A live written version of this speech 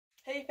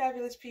Hey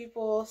fabulous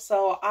people,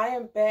 so I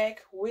am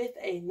back with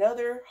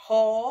another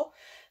haul.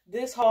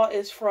 This haul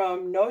is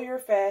from Know Your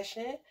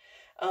Fashion.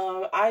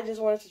 I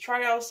just wanted to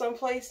try out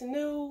someplace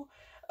new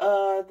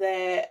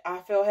that I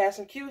felt had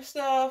some cute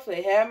stuff.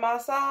 They had my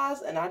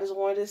size and I just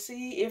wanted to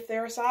see if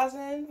their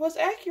sizing was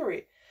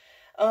accurate.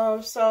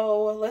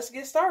 So let's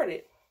get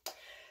started.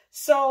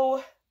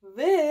 So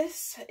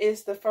this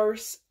is the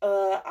first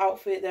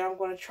outfit that I'm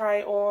going to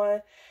try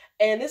on.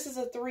 And this is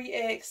a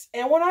 3X.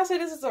 And when I say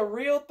this is a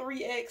real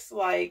 3X,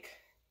 like,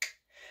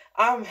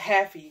 I'm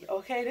happy,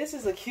 okay? This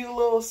is a cute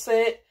little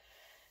set,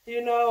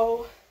 you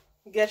know.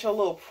 Get your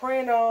little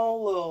print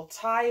on, little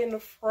tie in the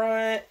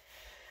front.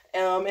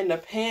 And the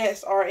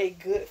pants are a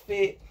good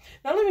fit.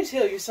 Now, let me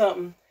tell you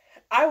something.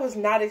 I was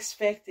not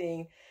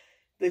expecting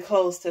the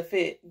clothes to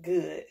fit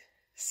good.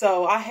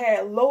 So I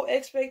had low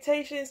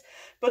expectations,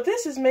 but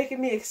this is making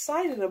me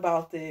excited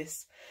about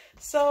this.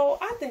 So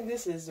I think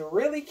this is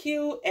really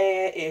cute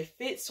and it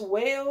fits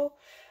well.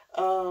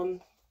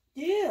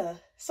 Yeah.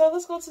 So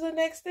let's go to the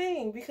next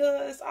thing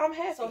because I'm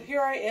happy. So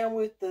here I am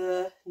with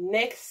the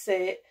next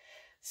set.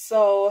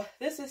 So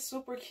this is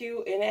super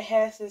cute and it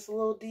has this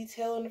little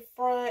detail in the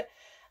front.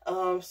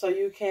 So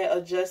you can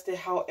adjust it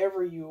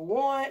however you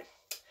want.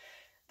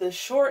 The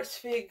shorts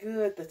fit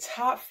good. The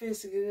top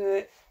fits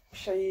good. I'll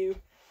show you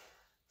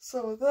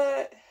some of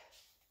that.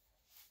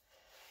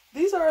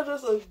 These are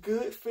just a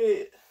good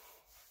fit.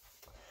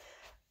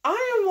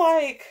 I am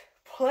like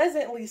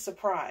pleasantly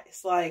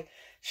surprised. Like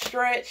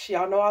stretch,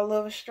 y'all know I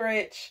love a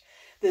stretch.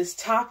 This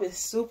top is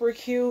super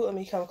cute. Let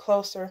me come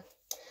closer.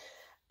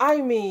 I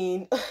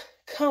mean,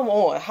 come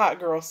on, hot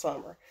girl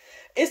summer.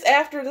 It's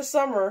after the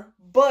summer,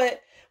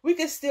 but we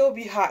could still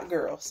be hot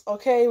girls,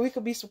 okay? We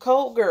could be some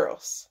cold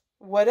girls,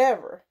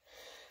 whatever.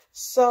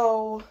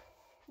 So,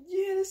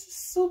 yeah, this is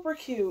super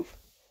cute.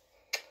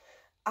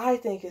 I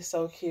think it's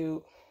so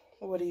cute.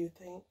 What do you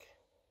think?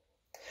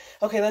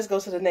 Okay, let's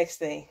go to the next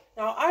thing.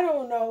 Now, I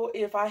don't know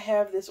if I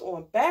have this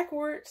on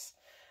backwards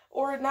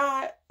or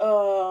not,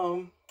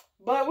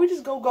 but we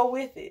just gonna go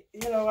with it.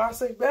 You know, I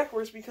say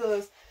backwards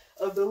because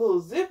of the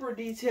little zipper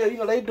detail. You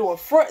know, they doing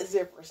front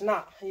zippers,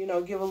 not, you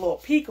know, give a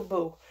little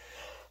peekaboo.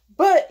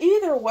 But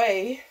either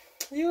way,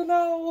 you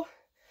know,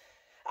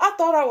 I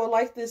thought I would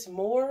like this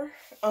more,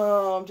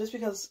 just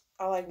because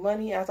I like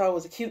money. I thought it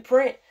was a cute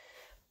print.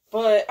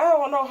 But I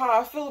don't know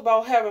how I feel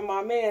about having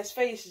my man's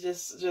face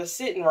just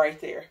sitting right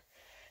there.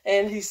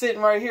 And he's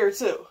sitting right here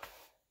too.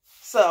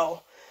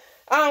 So,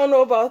 I don't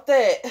know about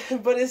that.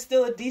 But it's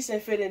still a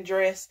decent fitting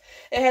dress.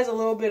 It has a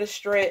little bit of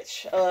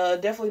stretch.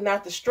 Definitely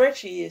not the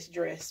stretchiest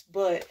dress.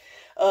 But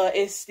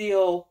it's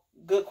still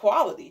good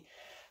quality.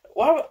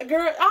 Well,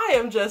 girl, I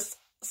am just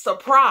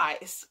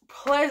surprised.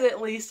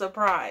 Pleasantly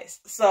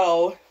surprised.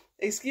 So,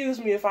 excuse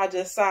me if I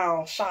just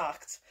sound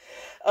shocked.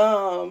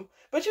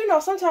 But you know,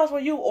 sometimes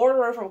when you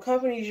order from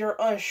companies you're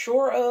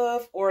unsure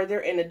of, or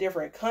they're in a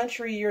different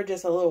country, you're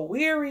just a little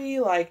weary.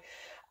 Like,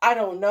 I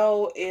don't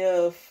know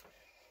if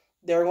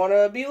they're going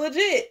to be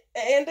legit.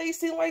 And they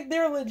seem like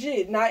they're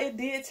legit. Now, it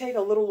did take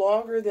a little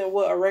longer than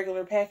what a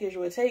regular package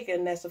would take.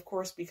 And that's, of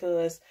course,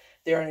 because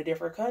they're in a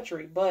different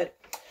country. But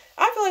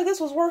I feel like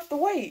this was worth the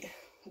wait.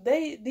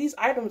 These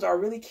items are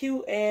really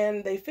cute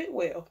and they fit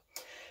well.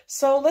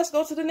 So let's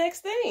go to the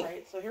next thing. All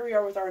right, so here we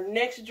are with our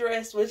next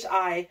dress, which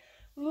I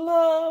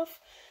love.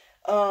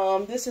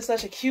 This is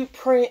such a cute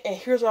print, and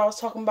here's what I was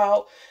talking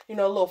about, you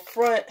know, a little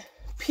front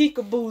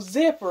peekaboo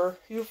zipper,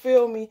 you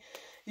feel me?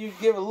 You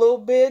give a little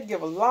bit,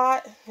 give a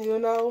lot, you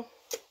know.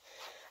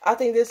 I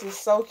think this is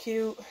so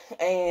cute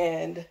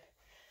and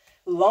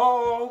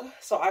long,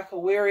 so I could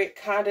wear it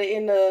kind of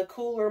in the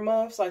cooler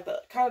months. Like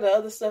the kind of the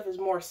other stuff is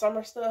more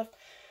summer stuff,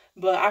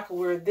 but I could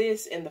wear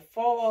this in the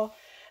fall.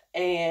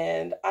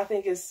 And I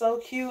think it's so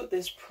cute.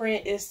 This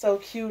print is so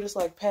cute. It's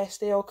like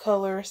pastel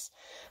colors.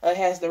 It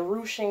has the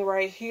ruching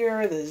right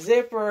here, the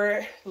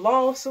zipper,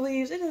 long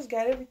sleeves. It just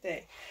got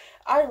everything.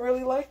 I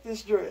really like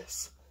this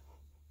dress.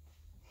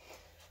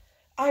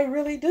 I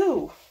really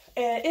do.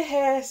 And it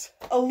has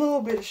a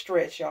little bit of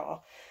stretch,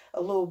 y'all. A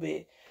little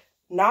bit.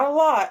 Not a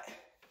lot,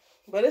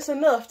 but it's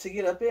enough to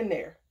get up in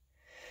there.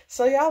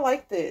 So y'all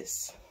like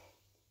this.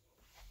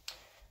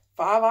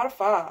 5 out of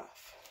 5.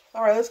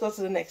 All right, let's go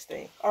to the next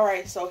thing. All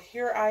right, so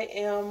here I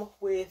am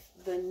with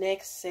the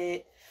next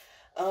set.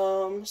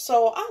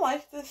 So I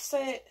like this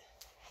set.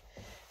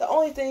 The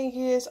only thing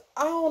is,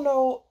 I don't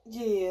know.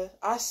 Yeah,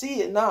 I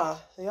see it now.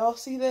 Y'all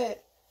see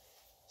that?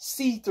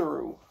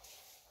 See-through.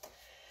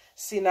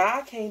 See, now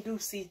I can't do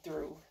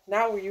see-through.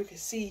 Not where you can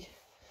see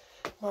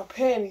my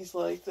panties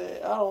like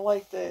that. I don't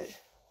like that.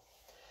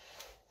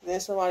 Then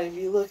somebody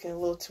be looking a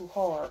little too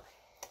hard.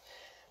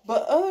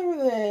 But other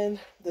than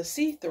the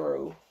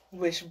see-through,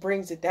 which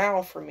brings it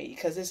down for me,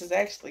 because this is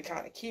actually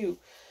kind of cute.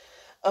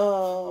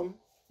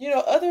 You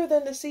know, other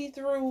than the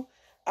see-through,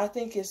 I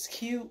think it's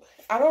cute.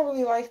 I don't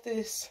really like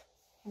this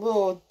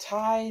little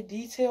tie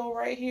detail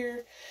right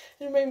here.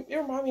 It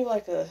remind me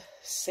like a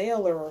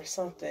sailor or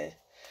something.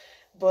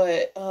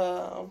 But,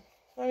 I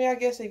mean, I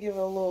guess they give it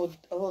a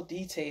little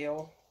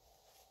detail.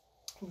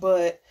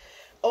 But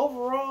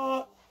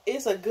overall,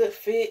 it's a good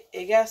fit.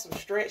 It got some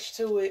stretch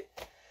to it.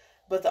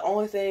 But the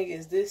only thing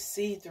is this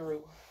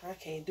see-through. I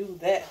can't do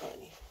that,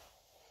 honey.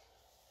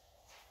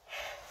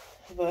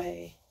 But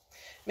hey,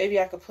 maybe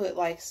I could put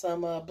like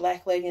some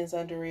black leggings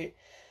under it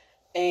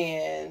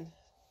and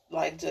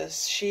like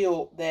just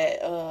shield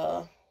that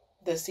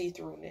the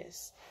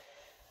see-throughness.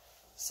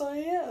 So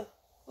yeah,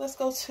 let's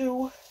go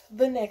to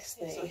the next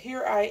thing. So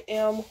here I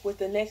am with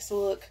the next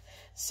look.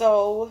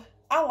 So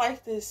I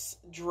like this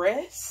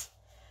dress.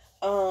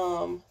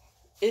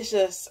 It's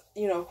just,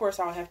 you know, of course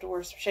I'll have to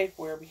wear some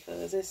shapewear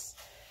because this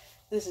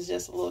is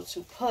just a little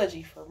too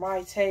pudgy for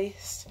my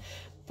taste.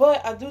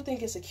 But I do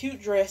think it's a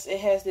cute dress. It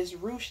has this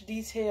ruche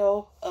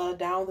detail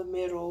down the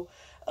middle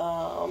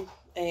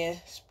and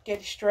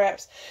spaghetti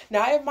straps.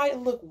 Now it might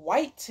look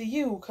white to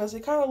you because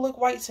it kind of looked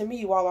white to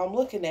me while I'm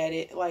looking at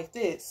it like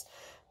this.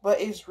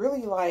 But it's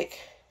really like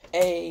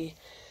a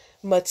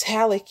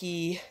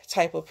metallic-y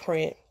type of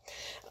print.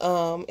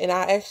 And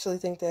I actually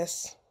think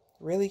that's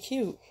really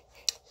cute.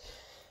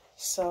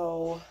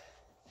 So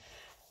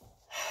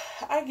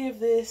I give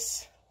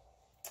this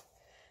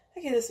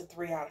a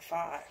 3 out of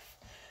 5.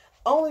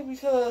 Only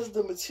because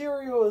the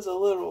material is a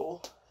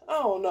little, I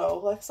don't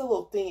know, like it's a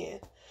little thin.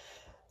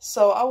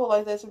 So I would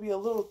like that to be a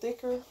little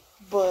thicker,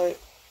 but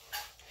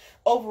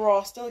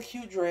overall still a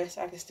cute dress.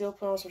 I can still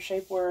put on some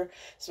shapewear,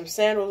 some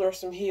sandals or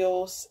some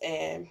heels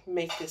and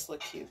make this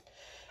look cute.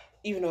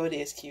 Even though it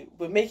is cute,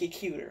 but make it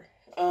cuter.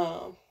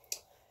 So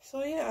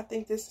yeah, I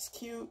think this is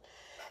cute.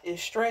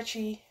 It's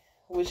stretchy,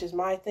 which is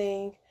my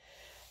thing.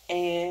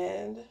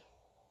 And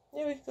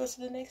yeah, we can go to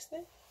the next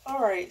thing.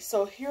 Alright,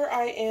 so here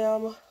I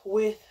am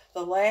with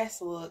the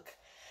last look.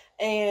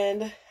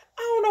 And I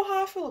don't know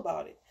how I feel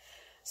about it.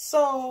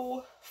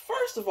 So,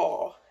 first of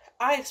all,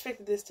 I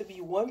expected this to be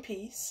one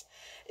piece.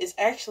 It's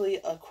actually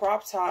a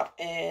crop top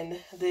and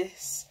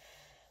this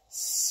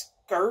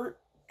skirt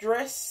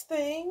dress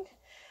thing.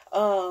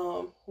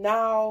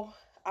 Now,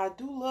 I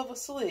do love a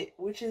slit,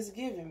 which is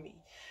giving me.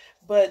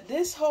 But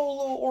this whole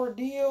little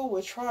ordeal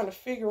with trying to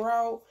figure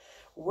out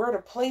where to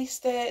place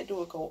that.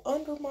 Do it go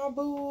under my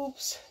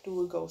boobs?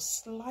 Do it go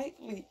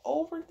slightly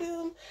over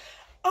them?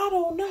 I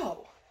don't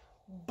know.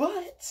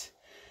 But,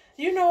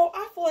 you know,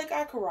 I feel like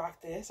I could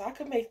rock this. I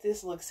could make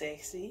this look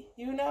sexy,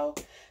 you know?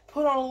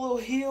 Put on a little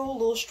heel, a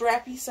little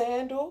strappy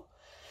sandal.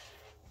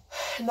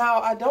 Now,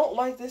 I don't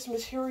like this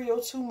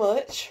material too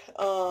much.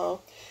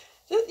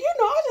 You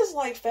know, I just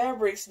like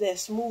fabrics that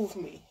smooth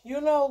me, you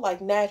know, like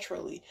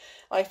naturally.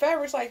 Like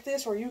fabrics like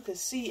this where you can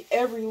see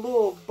every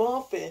little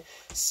bump and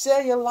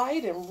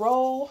cellulite and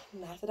roll.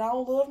 Not that I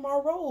don't love my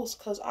rolls,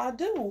 because I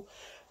do.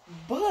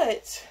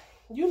 But,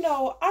 you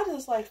know, I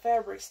just like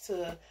fabrics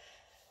to,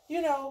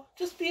 you know,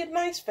 just be a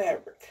nice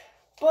fabric.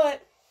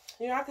 But,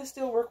 you know, I can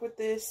still work with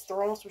this,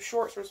 throw on some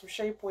shorts or some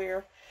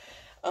shapewear.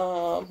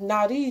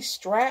 Now these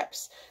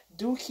straps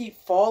do keep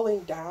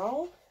falling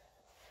down.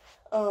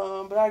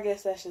 But I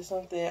guess that's just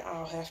something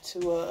I'll have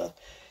to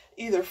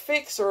either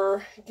fix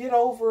or get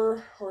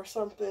over or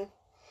something.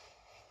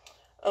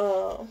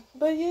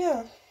 But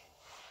yeah,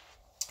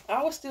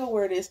 I would still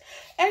wear this.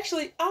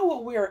 Actually, I would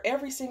wear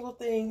every single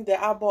thing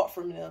that I bought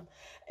from them.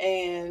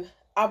 And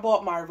I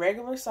bought my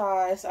regular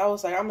size. I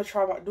was like, I'm going to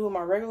try doing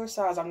my regular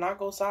size. I'm not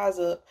going to size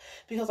up.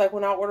 Because like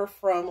when I order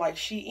from like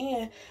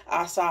Shein,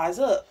 I size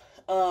up.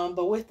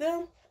 But with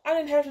them, I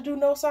didn't have to do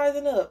no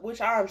sizing up, which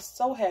I'm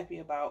so happy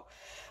about.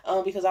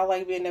 Because I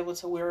like being able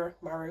to wear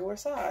my regular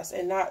size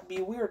and not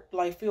be weird,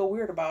 like feel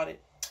weird about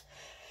it.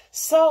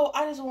 So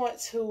I just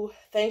want to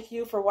thank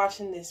you for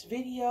watching this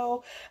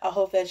video. I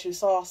hope that you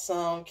saw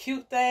some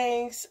cute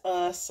things,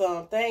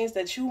 some things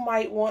that you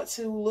might want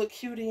to look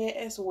cute in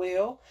as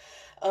well.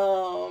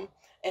 And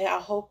I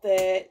hope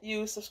that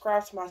you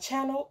subscribe to my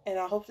channel, and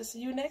I hope to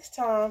see you next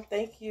time.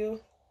 Thank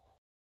you.